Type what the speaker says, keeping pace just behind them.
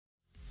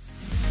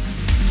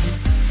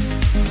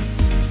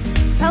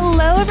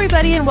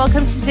everybody, and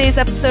welcome to today's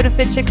episode of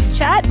Fit Chicks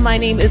Chat. My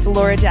name is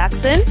Laura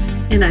Jackson.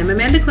 And I'm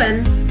Amanda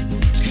Quinn.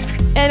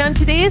 And on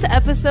today's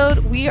episode,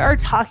 we are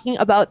talking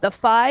about the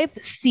 5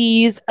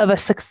 C's of a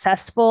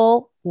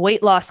successful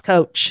weight loss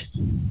coach.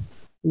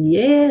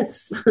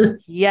 Yes.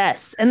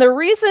 Yes. And the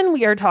reason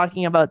we are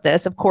talking about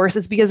this, of course,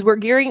 is because we're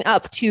gearing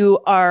up to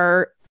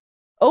our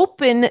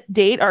open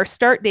date, our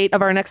start date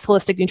of our next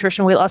holistic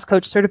nutrition weight loss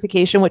coach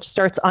certification, which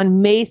starts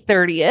on May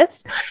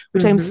 30th,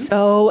 which I'm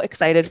so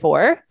excited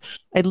for.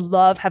 I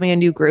love having a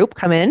new group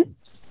come in.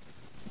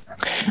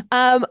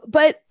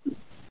 But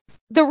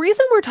the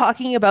reason we're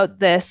talking about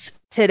this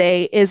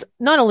today is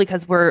not only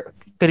because we're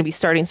going to be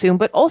starting soon,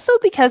 but also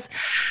because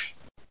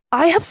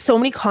I have so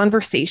many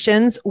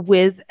conversations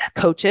with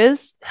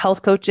coaches,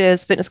 health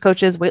coaches, fitness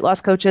coaches, weight loss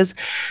coaches,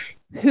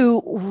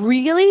 who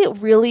really,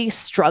 really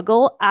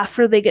struggle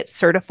after they get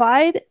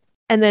certified,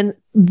 and then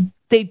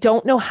they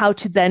don't know how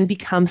to then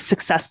become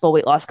successful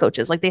weight loss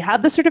coaches. Like, they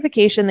have the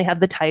certification, they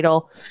have the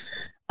title,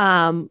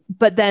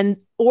 but then,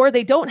 or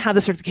they don't have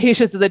the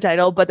certifications of the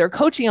title, but they're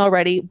coaching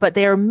already, but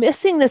they are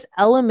missing this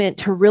element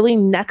to really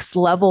next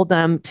level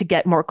them to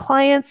get more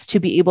clients, to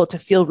be able to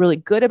feel really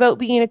good about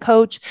being a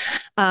coach,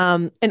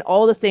 and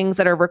all the things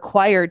that are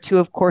required to,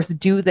 of course,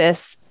 do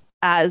this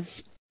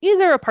as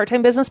either a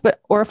part-time business,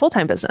 or a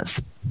full-time business.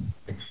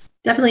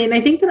 Definitely. And I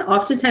think that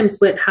oftentimes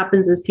what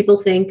happens is people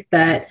think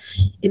that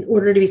in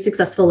order to be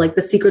successful, like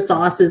the secret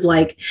sauce is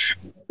like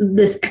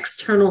this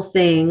external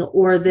thing,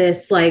 or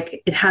this,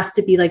 like, it has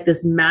to be like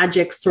this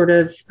magic sort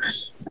of,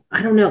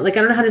 I don't know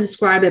how to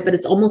describe it, but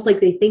it's almost like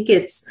they think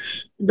it's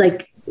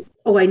like,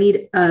 oh, I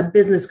need a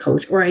business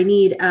coach, or I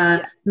need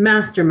a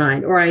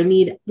mastermind, or I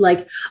need,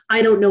 like,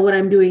 I don't know what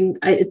I'm doing.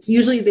 It's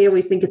usually, they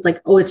always think it's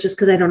like, oh, it's just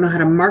because I don't know how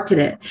to market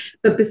it.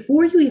 But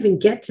before you even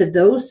get to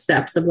those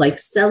steps of like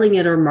selling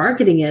it or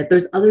marketing it,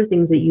 there's other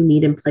things that you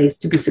need in place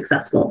to be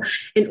successful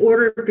in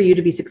order for you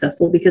to be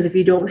successful. Because if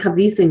you don't have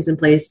these things in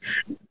place,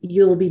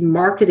 you'll be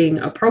marketing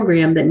a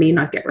program that may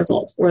not get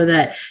results, or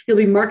that you'll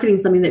be marketing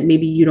something that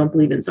maybe you don't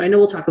believe in. So I know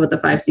we'll talk about the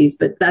 5 C's,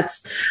 but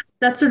that's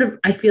sort of,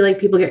 I feel like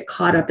people get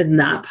caught up in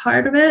that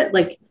part of it.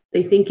 Like,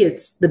 they think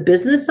it's the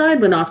business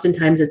side, when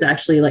oftentimes it's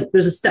actually like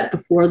there's a step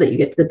before that you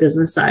get to the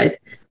business side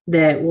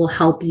that will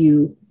help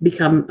you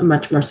become a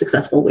much more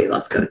successful weight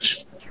loss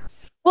coach.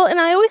 Well, and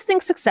I always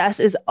think success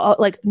is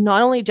like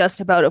not only just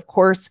about, of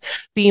course,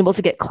 being able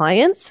to get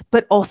clients,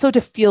 but also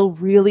to feel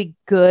really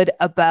good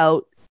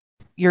about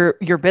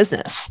your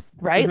business,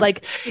 right?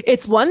 Like,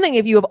 it's one thing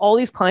if you have all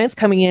these clients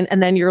coming in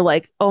and then you're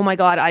like, oh my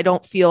God, I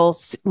don't feel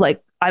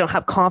like, I don't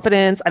have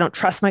confidence, I don't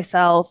trust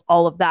myself,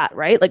 all of that,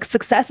 right? Like,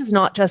 success is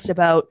not just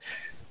about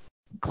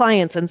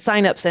clients and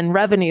signups and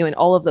revenue and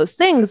all of those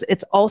things.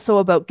 It's also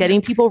about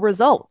getting people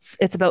results.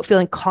 It's about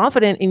feeling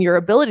confident in your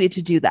ability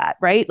to do that,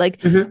 right?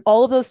 Like,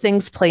 all of those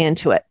things play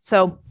into it.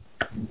 So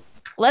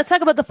let's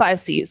talk about the 5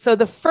 C's. So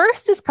the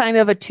first is kind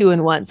of a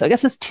 2-in-1. So I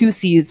guess it's 2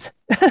 C's.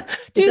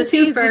 It's a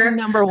C's for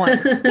number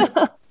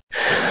 1.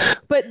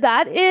 But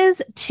that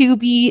is to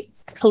be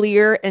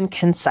clear and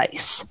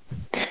concise.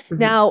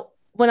 Now,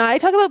 when I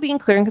talk about being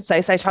clear and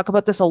concise, I talk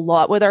about this a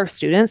lot with our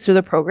students through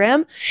the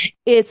program.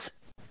 It's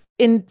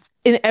in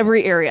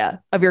every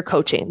area of your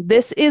coaching.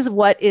 This is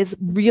what is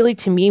really,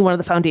 to me, one of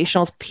the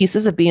foundational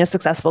pieces of being a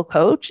successful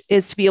coach,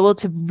 is to be able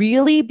to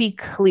really be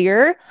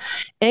clear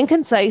and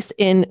concise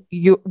in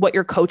what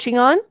you're coaching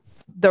on,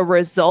 the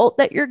result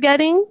that you're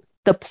getting,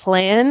 the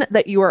plan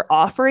that you are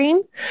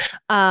offering,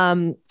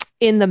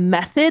 in the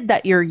method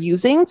that you're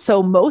using.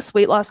 So most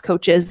weight loss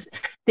coaches,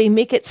 they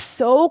make it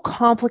so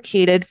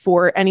complicated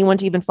for anyone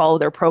to even follow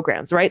their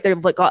programs, right?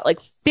 They've got like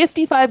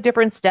 55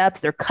 different steps.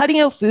 They're cutting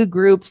out food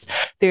groups.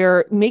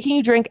 They're making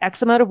you drink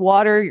X amount of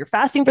water. You're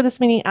fasting for this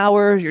many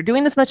hours. You're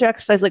doing this much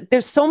exercise. Like,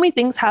 there's so many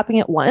things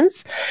happening at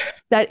once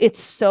that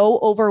it's so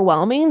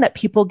overwhelming that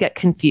people get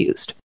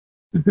confused.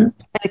 And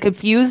a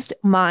confused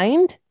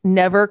mind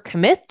never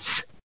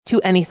commits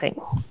to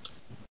anything.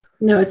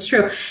 No, it's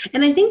true.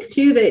 And I think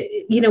too that,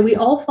 we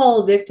all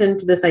fall victim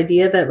to this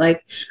idea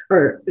that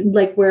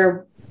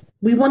where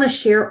we want to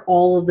share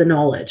all of the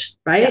knowledge,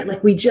 right? Yeah.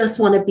 Like, we just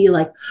want to be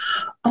like,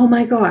 oh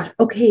my gosh,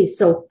 okay,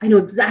 so I know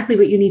exactly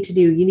what you need to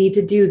do. You need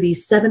to do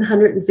these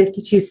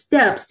 752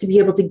 steps to be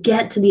able to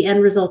get to the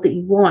end result that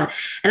you want.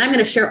 And I'm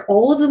going to share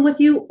all of them with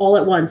you all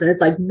at once. And it's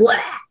like, blah,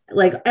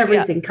 like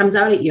everything comes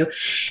out at you.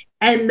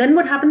 And then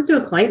what happens to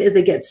a client is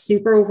they get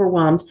super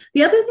overwhelmed.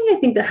 The other thing I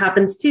think that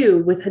happens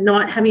too with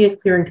not having a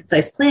clear and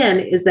concise plan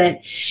is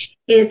that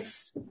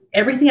it's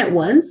everything at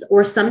once,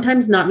 or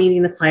sometimes not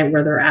meeting the client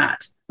where they're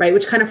at, right?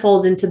 Which kind of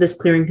falls into this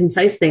clear and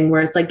concise thing,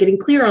 where it's like getting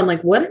clear on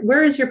like,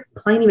 where is your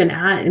client even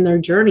at in their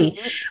journey?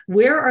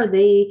 Where are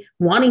they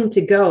wanting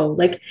to go?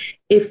 Like,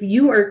 if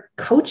you are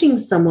coaching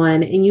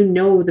someone and you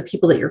know the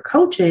people that you're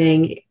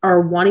coaching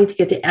are wanting to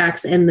get to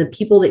X, and the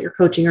people that you're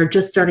coaching are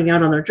just starting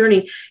out on their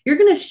journey, you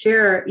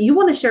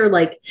want to share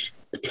like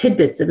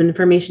tidbits of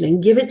information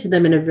and give it to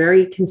them in a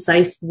very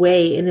concise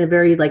way, in a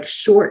very like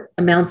short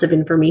amounts of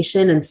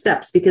information and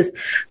steps. Because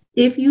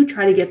if you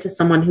try to get to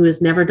someone who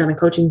has never done a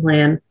coaching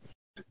plan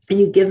and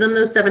you give them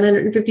those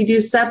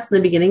 752 steps in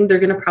the beginning, they're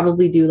going to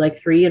probably do like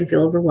 3 and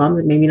feel overwhelmed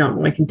and maybe not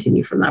want to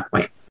continue from that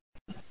point.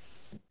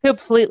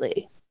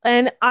 Completely.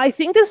 And I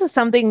think this is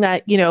something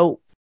that,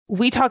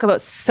 we talk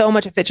about so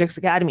much at Fitchix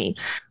Academy.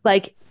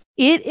 Like,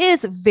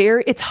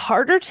 it's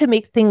harder to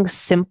make things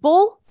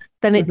simple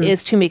than it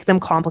is to make them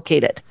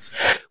complicated,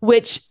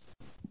 which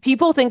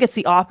people think it's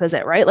the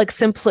opposite, right? Like,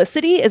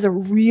 simplicity is a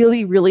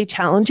really, really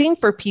challenging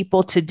for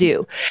people to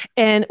do.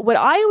 And what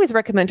I always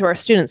recommend to our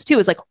students too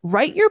is like,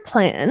 write your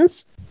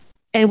plans.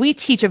 And we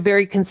teach a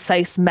very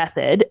concise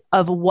method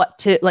of what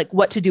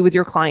to do with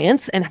your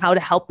clients and how to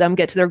help them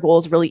get to their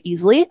goals really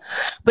easily.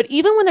 But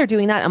even when they're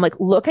doing that, I'm like,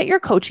 look at your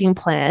coaching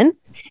plan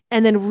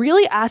and then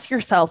really ask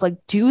yourself, like,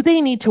 do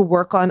they need to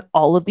work on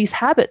all of these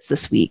habits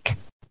this week?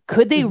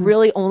 Could they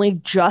really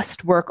only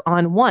just work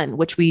on one,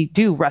 which we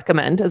do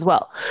recommend as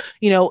well?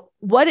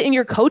 What in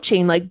your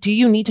coaching, like, do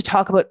you need to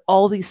talk about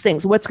all these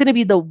things? What's going to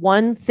be the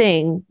one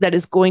thing that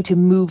is going to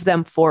move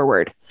them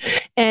forward?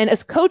 And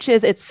as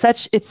coaches, it's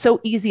so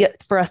easy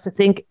for us to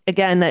think,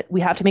 again, that we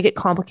have to make it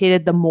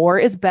complicated. The more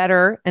is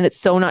better. And it's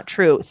so not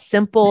true.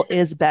 Simple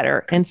is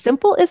better. And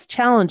simple is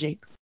challenging.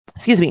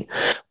 Excuse me.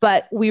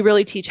 But we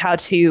really teach how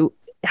to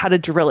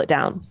drill it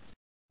down.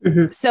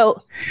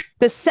 So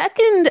the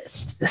third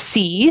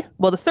C,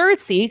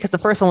 because the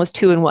first one was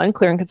 2 and 1,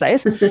 clear and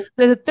concise.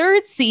 The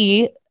third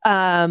C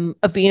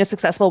of being a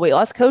successful weight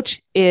loss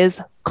coach is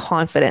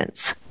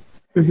confidence.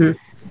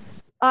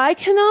 I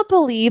cannot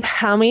believe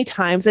how many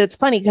times, and it's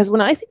funny because when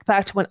I think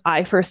back to when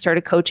I first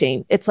started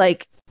coaching, it's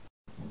like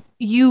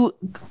you're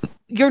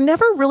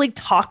never really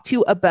talked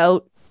to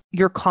about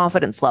your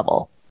confidence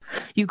level.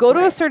 You go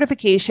to a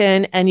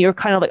certification and you're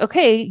kind of like,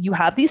 okay, you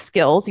have these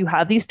skills, you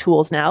have these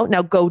tools now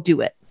go do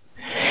it.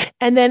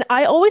 And then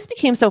I always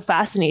became so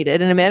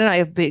fascinated, and Amanda and I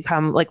have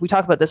become, like, we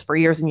talk about this for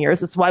years and years.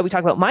 This is why we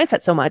talk about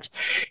mindset so much,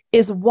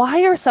 is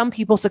why are some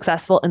people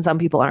successful and some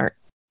people aren't?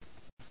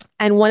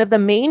 And one of the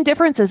main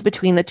differences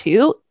between the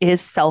two is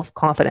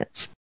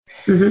self-confidence.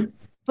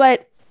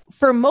 But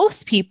for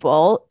most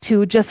people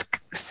to just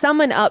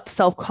summon up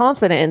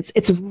self-confidence,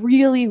 it's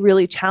really,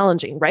 really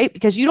challenging, right?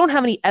 Because you don't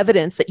have any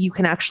evidence that you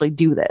can actually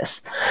do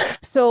this.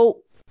 So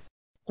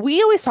we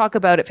always talk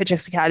about at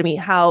Fitchix Academy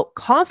how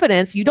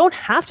confidence, you don't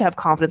have to have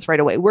confidence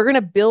right away. We're going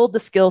to build the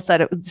skill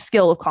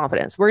of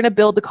confidence. We're going to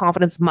build the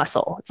confidence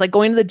muscle. It's like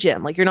going to the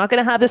gym. Like, you're not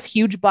going to have this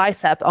huge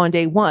bicep on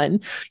day one.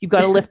 You've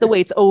got to lift the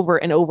weights over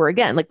and over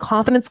again. Like,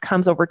 confidence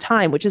comes over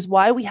time, which is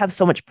why we have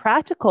so much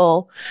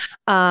practical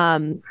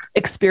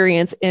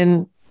experience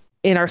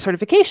in our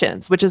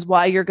certifications, which is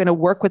why you're going to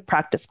work with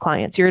practice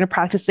clients. You're going to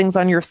practice things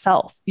on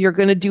yourself. You're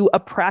going to do a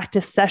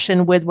practice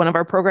session with one of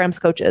our programs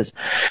coaches,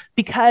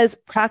 because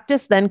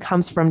practice then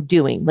comes from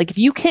doing. Like, if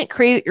you can't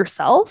create it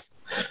yourself,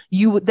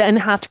 you then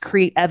have to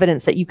create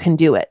evidence that you can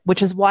do it,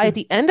 which is why at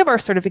the end of our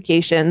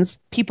certifications,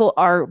 people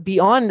are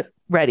beyond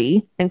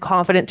ready and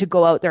confident to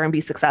go out there and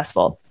be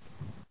successful.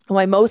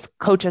 Why most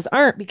coaches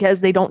aren't, because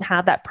they don't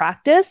have that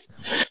practice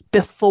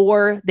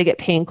before they get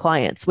paying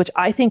clients, which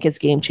I think is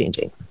game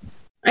changing.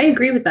 I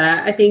agree with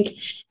that. I think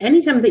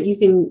anytime that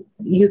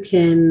you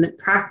can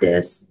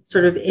practice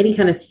sort of any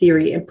kind of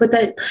theory and put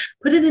it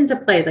into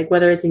play, like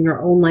whether it's in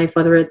your own life,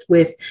 whether it's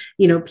with,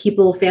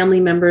 people, family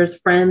members,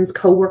 friends,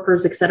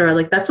 coworkers, et cetera,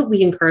 like that's what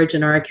we encourage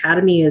in our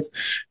academy, is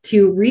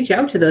to reach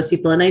out to those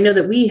people. And I know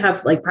that we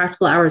have like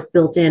practical hours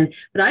built in,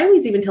 but I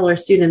always even tell our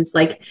students,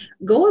 like,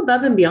 go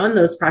above and beyond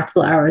those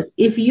practical hours.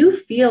 If you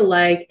feel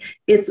like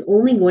it's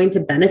only going to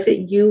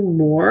benefit you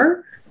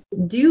more,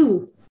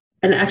 do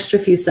an extra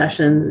few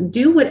sessions,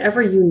 do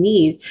whatever you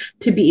need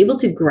to be able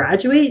to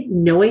graduate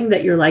knowing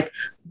that you're like,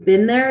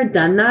 been there,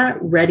 done that,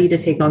 ready to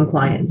take on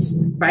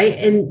clients, right?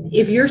 And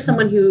if you're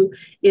someone who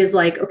is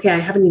like, okay, I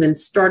haven't even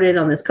started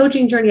on this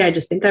coaching journey, I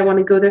just think I want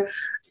to go there,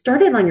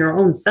 start it on your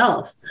own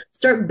self.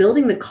 Start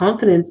building the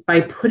confidence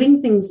by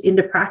putting things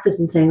into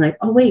practice and saying like,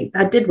 oh, wait,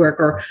 that did work.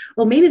 Or,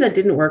 well, maybe that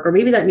didn't work. Or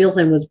maybe that meal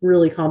plan was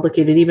really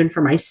complicated, even for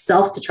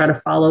myself to try to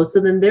follow. So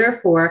then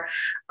therefore,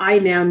 I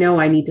now know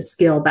I need to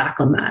scale back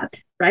on that.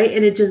 Right.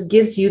 And it just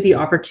gives you the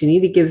opportunity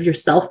to give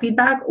yourself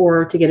feedback,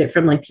 or to get it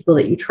from like people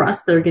that you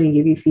trust that are going to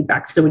give you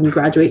feedback. So when you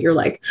graduate, you're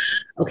like,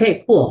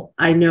 okay, cool,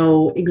 I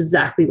know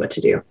exactly what to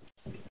do.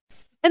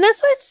 And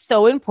that's why it's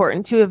so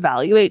important to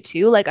evaluate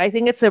too. Like, I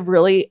think it's a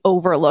really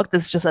overlooked,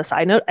 this is just a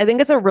side note, I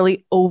think it's a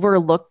really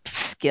overlooked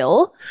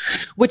skill,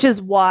 which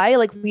is why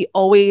like we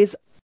always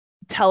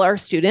tell our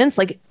students,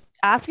 like,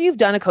 after you've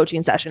done a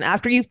coaching session,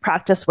 after you've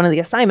practiced one of the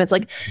assignments,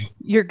 like,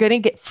 you're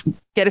going to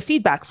get a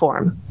feedback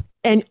form.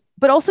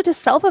 But also to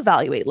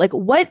self-evaluate, like,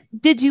 what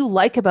did you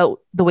like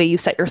about the way you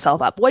set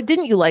yourself up? What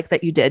didn't you like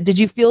that you did? Did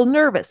you feel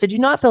nervous? Did you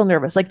not feel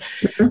nervous? Like,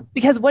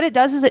 because what it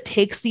does is it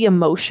takes the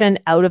emotion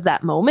out of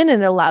that moment,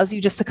 and it allows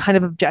you just to kind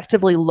of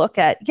objectively look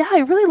at, yeah, I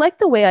really like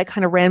the way I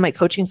kind of ran my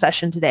coaching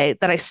session today,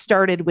 that I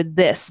started with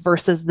this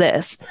versus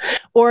this.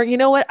 Or, you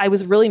know what? I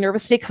was really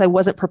nervous today because I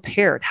wasn't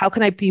prepared. How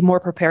can I be more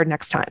prepared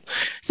next time?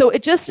 So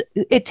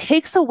it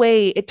takes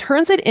away, it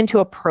turns it into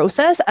a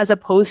process, as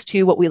opposed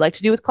to what we like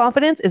to do with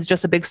confidence is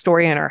just a big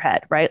story in our head.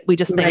 head, right? We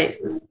just think,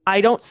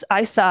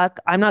 I suck.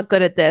 I'm not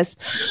good at this.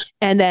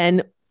 And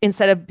then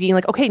instead of being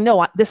like, okay,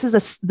 no, this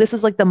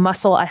is like the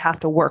muscle I have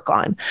to work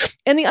on.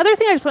 And the other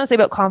thing I just want to say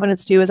about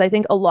confidence too, is I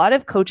think a lot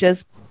of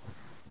coaches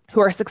who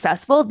are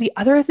successful, the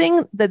other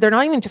thing that they're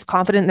not even just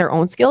confident in their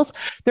own skills,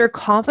 they're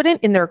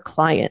confident in their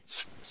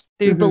clients.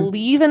 They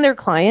believe in their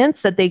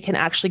clients that they can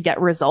actually get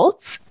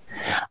results.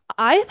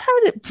 I've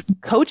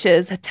had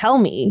coaches tell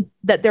me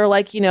that they're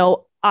like,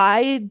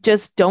 I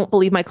just don't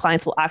believe my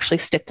clients will actually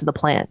stick to the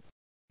plan.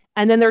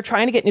 And then they're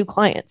trying to get new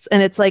clients.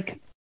 And it's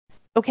like,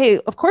 okay,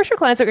 of course your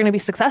clients are going to be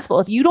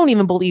successful if you don't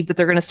even believe that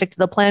they're going to stick to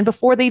the plan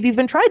before they've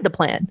even tried the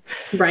plan.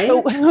 Right.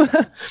 So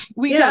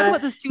we talk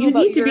about this too. You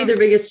need to be their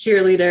biggest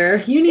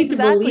cheerleader. You need to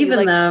believe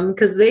in them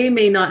because they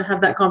may not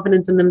have that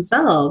confidence in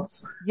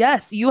themselves.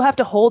 Yes, you have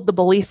to hold the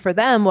belief for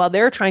them while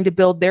they're trying to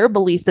build their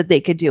belief that they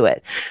could do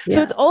it. Yeah.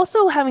 So it's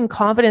also having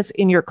confidence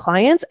in your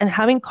clients and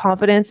having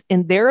confidence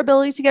in their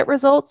ability to get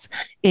results,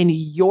 in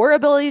your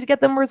ability to get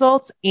them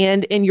results,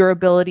 and in your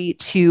ability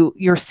to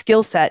your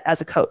skill set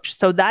as a coach.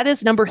 So that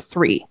is number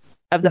 3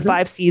 of the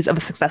 5 C's of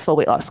a successful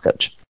weight loss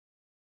coach.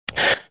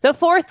 The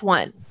fourth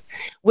one,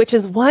 which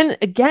is one,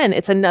 again,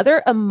 it's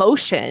another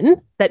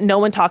emotion that no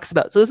one talks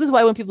about. So this is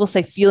why when people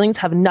say feelings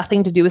have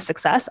nothing to do with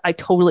success, I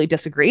totally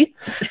disagree.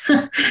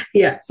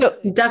 Yeah. So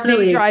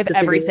definitely they drive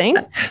everything.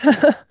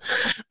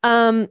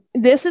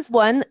 This is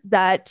one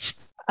that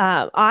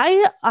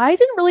I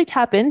didn't really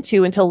tap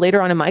into until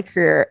later on in my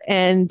career,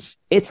 and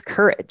it's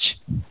courage.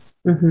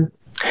 Mm-hmm.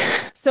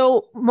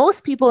 So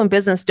most people in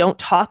business don't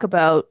talk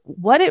about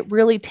what it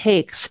really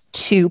takes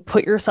to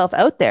put yourself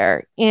out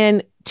there.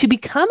 And to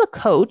become a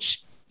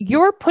coach,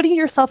 you're putting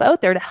yourself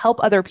out there to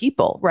help other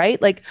people,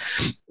 right? Like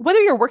whether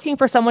you're working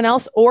for someone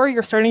else or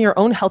you're starting your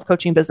own health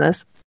coaching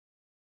business,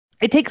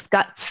 it takes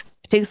guts.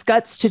 It takes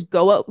guts to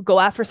go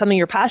after something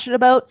you're passionate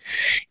about.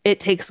 It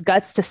takes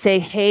guts to say,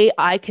 hey,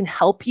 I can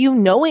help you,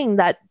 knowing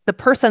that the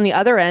person on the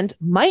other end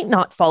might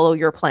not follow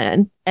your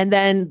plan. And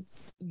then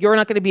you're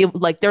not going to be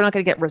like, they're not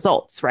going to get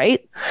results,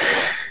 right?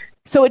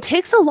 So it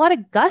takes a lot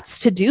of guts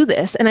to do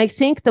this. And I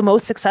think the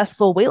most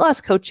successful weight loss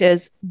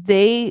coaches,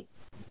 they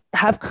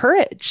have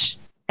courage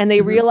and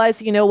they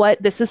realize, you know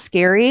what, this is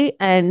scary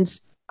and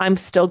I'm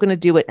still going to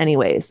do it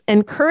anyways.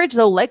 And courage,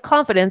 though, like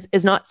confidence,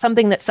 is not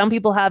something that some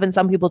people have and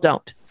some people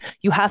don't.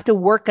 You have to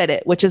work at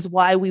it, which is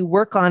why we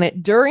work on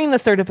it during the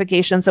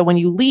certification. So when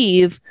you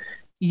leave,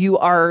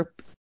 you're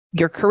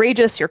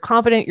courageous, you're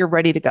confident, you're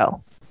ready to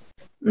go.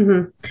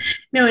 Mm-hmm.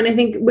 No, and I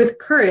think with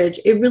courage,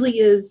 it really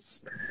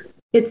is,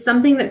 it's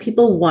something that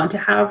people want to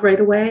have right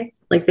away.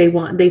 Like they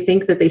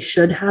think that they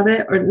should have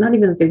it, or not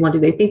even that they want to,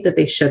 they think that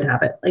they should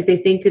have it. Like they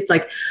think it's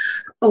like,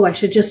 oh, I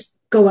should just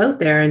go out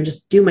there and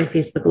just do my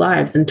Facebook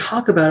Lives and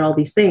talk about all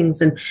these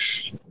things. And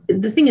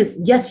the thing is,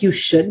 yes, you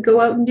should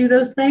go out and do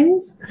those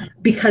things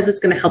because it's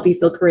going to help you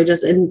feel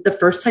courageous. And the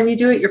first time you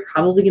do it, you're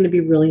probably going to be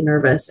really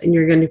nervous and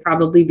you're going to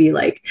probably be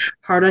like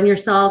hard on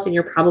yourself. And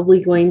you're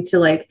probably going to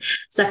like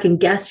second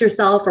guess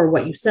yourself or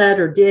what you said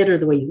or did, or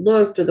the way you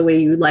looked or the way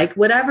you like,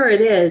 whatever it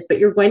is, but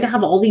you're going to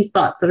have all these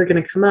thoughts that are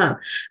going to come up,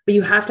 but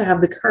you have to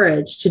have the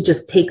courage to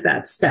just take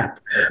that step.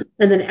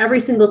 And then every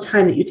single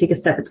time that you take a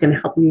step, it's going to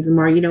help you even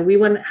more. We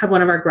want to have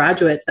one of our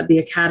graduates of the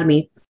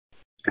Academy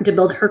to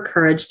build her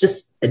courage,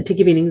 just to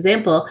give you an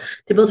example,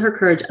 to build her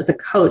courage as a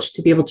coach,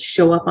 to be able to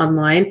show up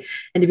online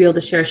and to be able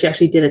to share. She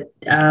actually did it.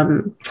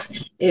 Her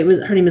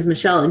name is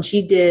Michelle, and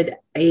she did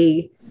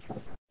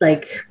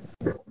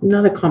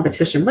not a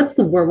competition. What's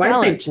the word? Why is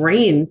my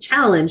brain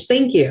challenge?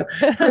 Thank you.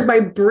 My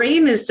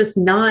brain is just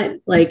not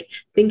like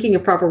thinking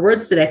of proper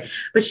words today,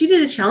 but she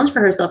did a challenge for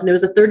herself, and it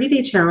was a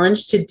 30-day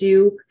challenge to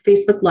do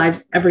Facebook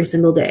Lives every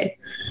single day.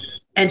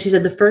 And she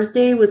said the first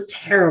day was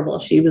terrible.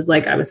 She was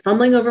like, I was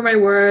fumbling over my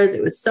words.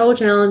 It was so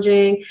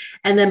challenging.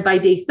 And then by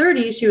day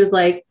 30, she was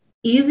like,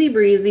 easy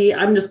breezy.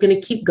 I'm just going to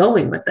keep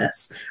going with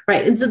this.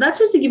 Right. And so that's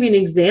just to give you an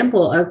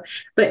example of,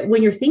 but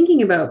when you're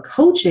thinking about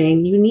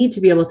coaching, you need to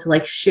be able to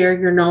like share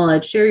your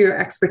knowledge, share your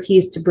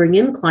expertise to bring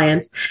in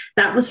clients.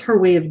 That was her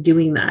way of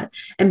doing that.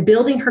 And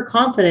building her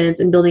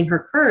confidence and building her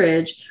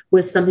courage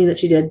was something that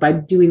she did by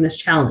doing this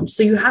challenge.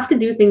 So you have to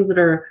do things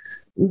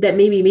that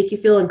maybe make you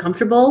feel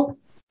uncomfortable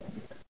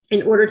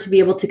in order to be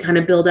able to kind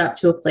of build up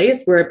to a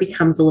place where it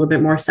becomes a little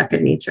bit more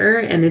second nature.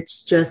 And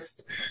it's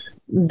just,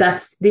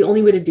 that's the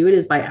only way to do it,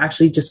 is by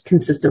actually just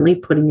consistently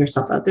putting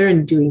yourself out there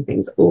and doing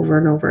things over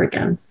and over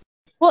again.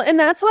 Well, and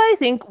that's why I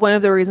think one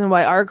of the reasons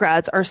why our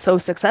grads are so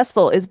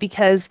successful is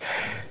because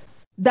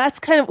that's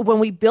kind of when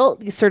we built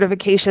these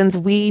certifications,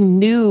 we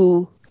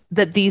knew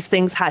that these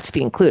things had to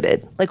be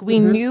included. Like we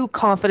knew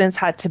confidence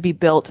had to be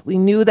built. We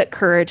knew that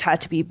courage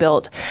had to be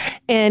built.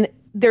 And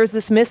there's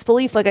this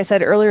misbelief, like I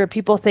said earlier,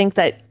 people think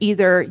that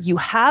either you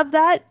have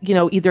that,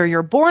 either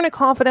you're born a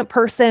confident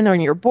person or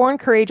you're born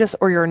courageous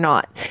or you're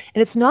not.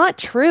 And it's not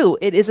true.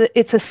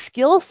 It's a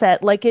skill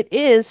set like it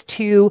is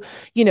to,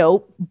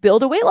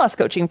 build a weight loss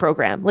coaching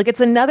program. Like it's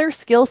another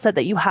skill set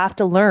that you have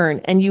to learn,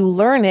 and you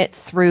learn it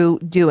through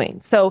doing.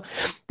 So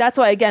that's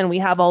why, again, we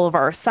have all of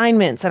our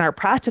assignments and our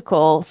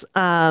practicals,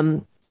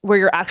 where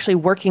you're actually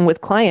working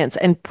with clients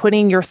and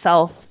putting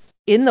yourself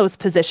in those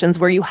positions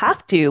where you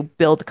have to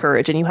build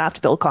courage and you have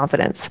to build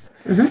confidence.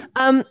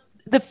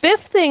 The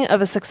fifth thing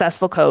of a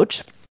successful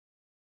coach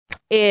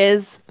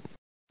is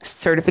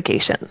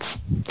certifications.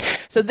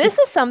 So this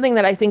is something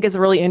that I think is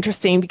really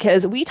interesting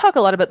because we talk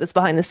a lot about this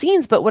behind the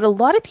scenes, but what a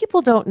lot of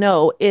people don't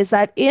know is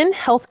that in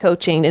health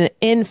coaching and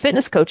in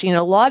fitness coaching and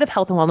a lot of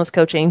health and wellness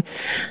coaching,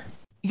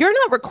 you're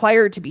not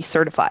required to be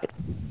certified.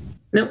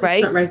 No, right?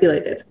 It's not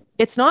regulated.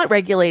 It's not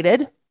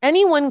regulated.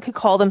 Anyone could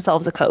call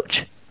themselves a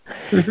coach.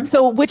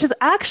 So, which is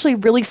actually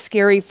really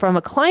scary from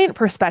a client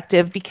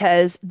perspective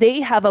because they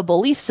have a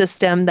belief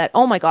system that,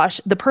 oh my gosh,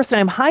 the person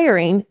I'm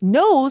hiring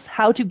knows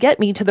how to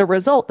get me to the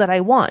result that I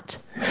want.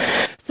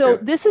 So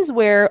this is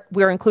where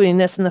we're including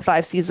this in the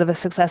 5 C's of a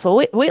successful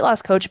weight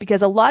loss coach,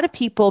 because a lot of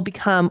people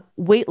become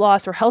weight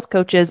loss or health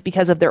coaches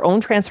because of their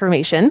own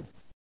transformation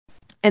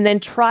and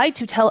then try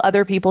to tell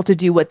other people to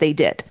do what they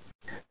did.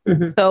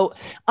 So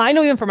I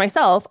know even for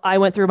myself, I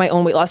went through my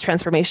own weight loss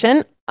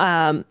transformation.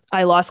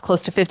 I lost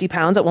close to 50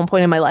 pounds at one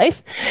point in my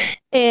life.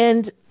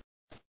 And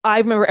I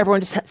remember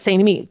everyone just saying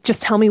to me, just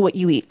tell me what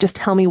you eat. Just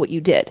tell me what you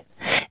did.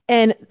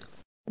 And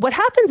what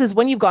happens is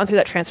when you've gone through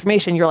that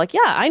transformation, you're like, yeah,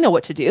 I know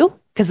what to do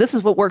because this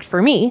is what worked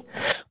for me.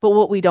 But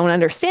what we don't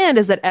understand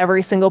is that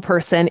every single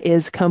person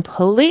is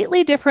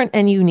completely different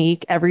and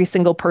unique. Every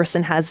single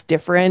person has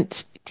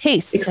different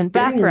tastes and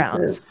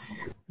backgrounds.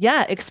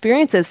 Yeah,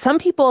 experiences. Some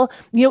people,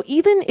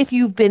 even if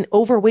you've been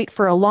overweight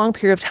for a long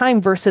period of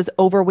time versus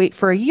overweight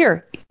for a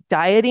year,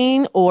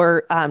 dieting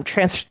or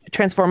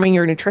transforming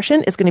your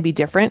nutrition is going to be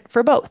different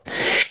for both.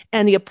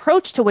 And the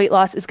approach to weight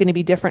loss is going to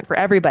be different for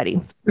everybody.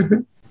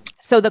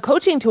 So the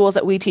coaching tools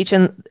that we teach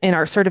in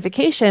our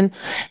certification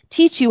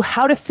teach you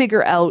how to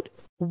figure out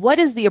what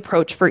is the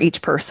approach for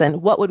each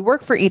person, what would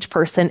work for each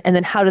person, and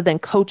then how to then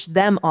coach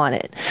them on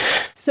it.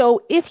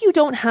 So if you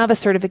don't have a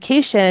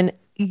certification,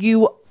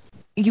 you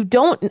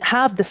don't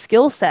have the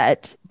skill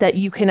set that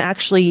you can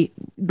actually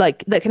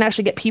that can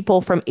actually get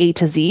people from A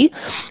to Z.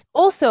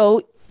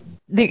 Also,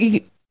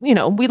 we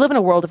live in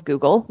a world of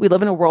Google. We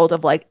live in a world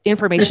of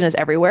information is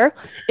everywhere.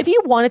 If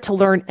you wanted to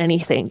learn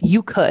anything,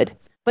 you could,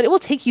 but it will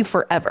take you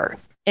forever.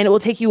 And it will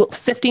take you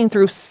sifting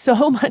through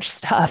so much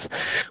stuff.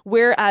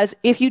 Whereas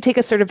if you take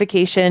a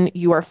certification,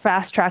 you are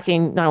fast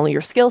tracking not only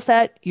your skill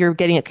set, you're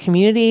getting a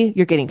community,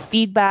 you're getting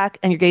feedback,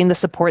 and you're getting the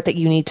support that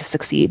you need to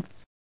succeed.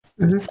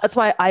 So that's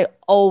why I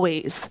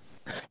always,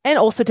 and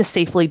also to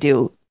safely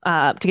to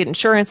get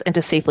insurance and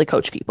to safely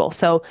coach people.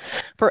 So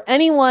for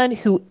anyone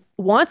who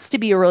wants to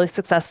be a really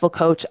successful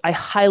coach, I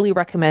highly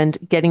recommend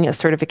getting a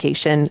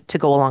certification to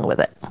go along with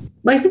it.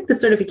 Well, I think the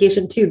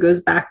certification too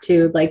goes back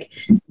to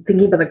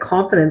thinking about the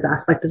confidence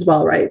aspect as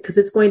well, right? Because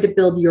it's going to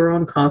build your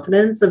own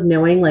confidence of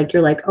knowing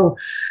you're oh,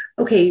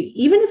 okay,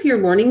 even if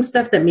you're learning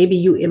stuff that maybe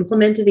you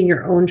implemented in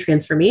your own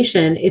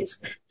transformation,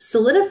 it's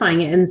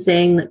solidifying it and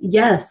saying,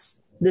 yes,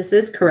 this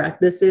is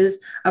correct. This is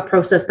a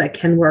process that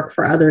can work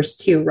for others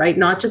too, right?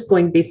 Not just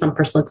going based on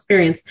personal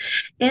experience.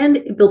 And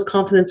it builds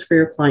confidence for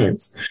your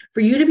clients.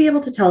 For you to be able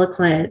to tell a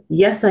client,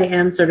 yes, I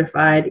am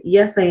certified.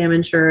 Yes, I am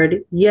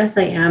insured. Yes,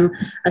 I am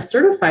a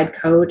certified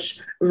coach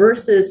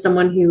versus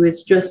someone who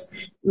is just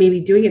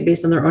maybe doing it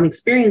based on their own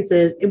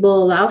experiences, it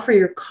will allow for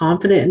your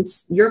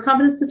confidence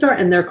to soar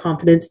and their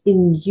confidence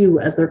in you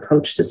as their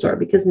coach to soar,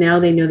 because now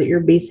they know that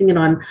you're basing it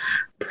on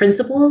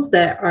principles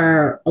that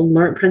are a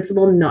learned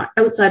principle, not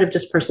outside of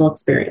just personal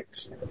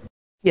experience.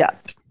 Yeah.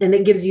 And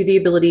it gives you the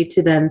ability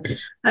to then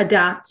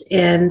adapt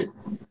and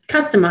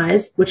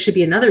customize, which should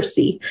be another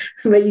C,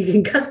 but you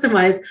can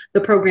customize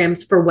the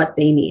programs for what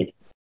they need.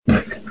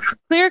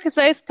 Clear,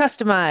 concise,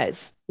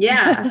 customize.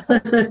 Yeah.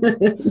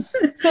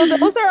 So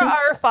those are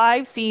our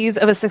 5 C's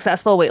of a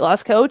successful weight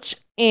loss coach.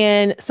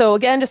 And so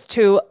again, just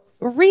to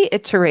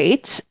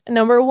reiterate,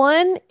 number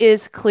 1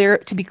 is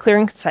to be clear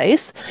and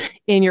concise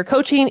in your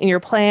coaching, in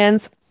your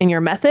plans, in your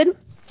method.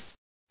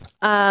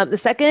 The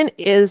second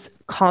is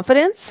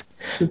confidence.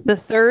 The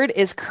third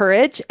is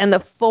courage. And the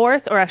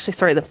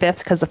fifth,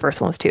 because the first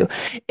one was 2,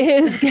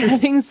 is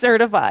getting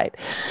certified.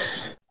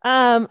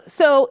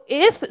 So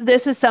if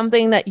this is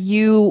something that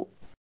you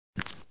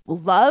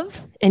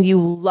love and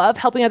you love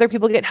helping other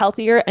people get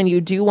healthier and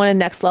you do want to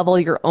next level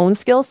your own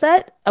skill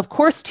set, of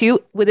course,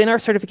 too, within our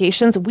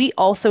certifications, we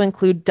also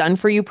include done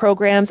for you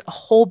programs, a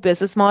whole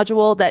business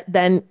module that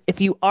then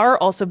if you are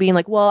also being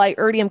well, I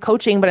already am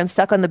coaching, but I'm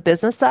stuck on the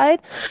business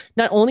side,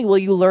 not only will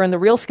you learn the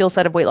real skill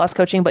set of weight loss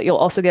coaching, but you'll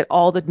also get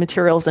all the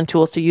materials and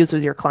tools to use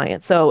with your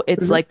clients. So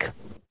it's to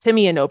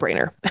me, a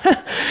no-brainer.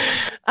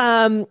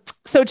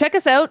 So check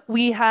us out.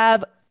 We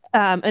have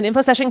an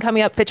info session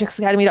coming up,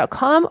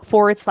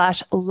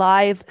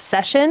 fitchicksacademy.com/live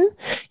session.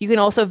 You can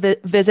also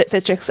visit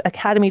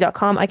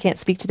fitchicksacademy.com. I can't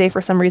speak today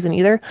for some reason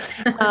either.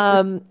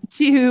 To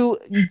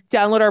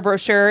download our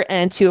brochure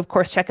and to, of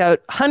course, check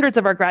out hundreds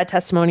of our grad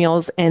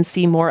testimonials and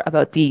see more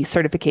about the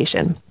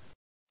certification.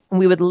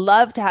 We would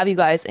love to have you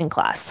guys in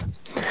class.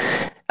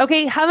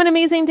 Okay, have an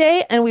amazing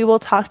day and we will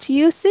talk to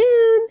you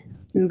soon.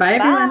 Bye,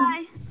 everyone.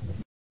 Bye.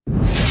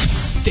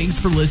 Thanks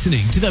for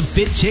listening to the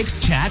Fit Chicks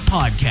Chat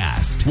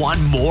podcast. Want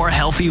more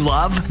healthy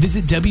love?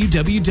 Visit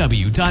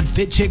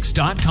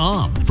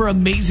www.fitchicks.com for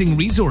amazing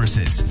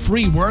resources,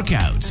 free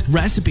workouts,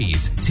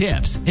 recipes,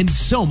 tips, and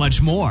so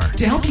much more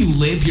to help you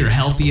live your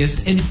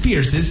healthiest and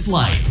fiercest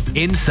life,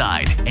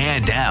 inside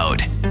and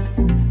out.